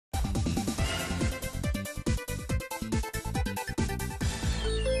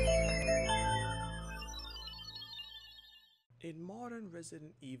In modern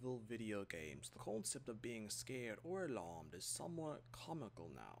Resident Evil video games, the concept of being scared or alarmed is somewhat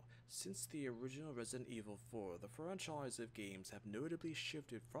comical now. Since the original Resident Evil 4, the franchise of games have notably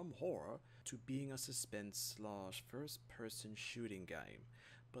shifted from horror to being a suspense/first-person shooting game.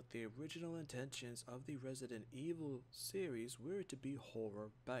 But the original intentions of the Resident Evil series were to be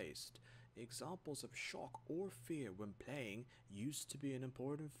horror-based. Examples of shock or fear when playing used to be an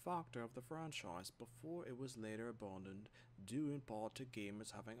important factor of the franchise before it was later abandoned, due in part to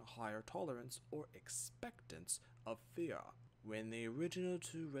gamers having a higher tolerance or expectance of fear. When the original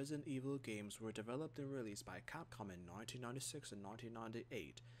two Resident Evil games were developed and released by Capcom in 1996 and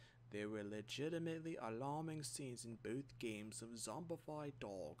 1998, there were legitimately alarming scenes in both games of zombified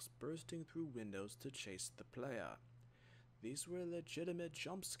dogs bursting through windows to chase the player. These were legitimate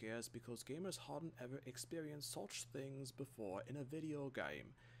jump scares because gamers hadn't ever experienced such things before in a video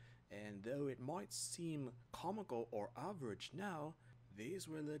game, and though it might seem comical or average now, these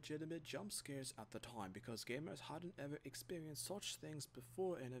were legitimate jump scares at the time because gamers hadn't ever experienced such things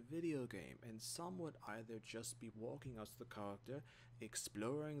before in a video game, and some would either just be walking as the character,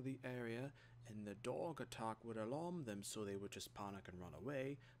 exploring the area, and the dog attack would alarm them so they would just panic and run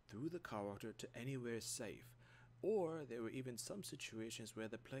away through the character to anywhere safe. Or there were even some situations where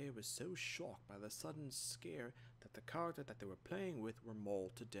the player was so shocked by the sudden scare that the character that they were playing with were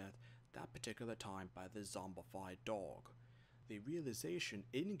mauled to death that particular time by the zombified dog. The realization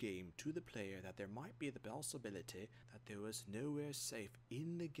in-game to the player that there might be the possibility that there was nowhere safe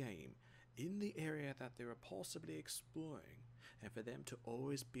in the game, in the area that they were possibly exploring, and for them to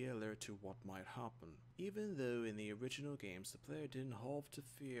always be alert to what might happen. Even though in the original games the player didn't have to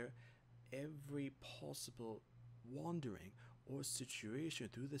fear every possible wandering or situation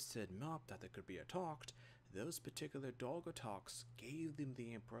through the said map that they could be attacked, those particular dog attacks gave them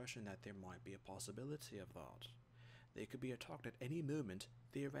the impression that there might be a possibility of that. They could be attacked at any moment,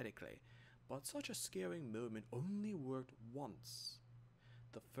 theoretically, but such a scaring moment only worked once.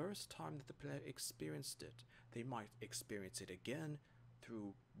 The first time that the player experienced it, they might experience it again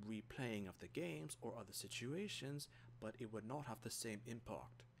through replaying of the games or other situations, but it would not have the same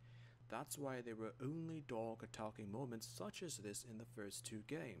impact. That's why there were only dog attacking moments such as this in the first two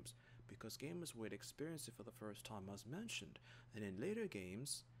games, because gamers would experience it for the first time as mentioned, and in later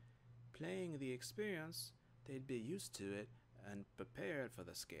games, playing the experience, they'd be used to it and prepared for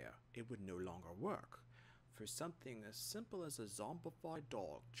the scare. It would no longer work. For something as simple as a zombified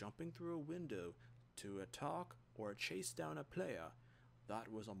dog jumping through a window to attack or chase down a player, that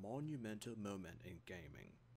was a monumental moment in gaming.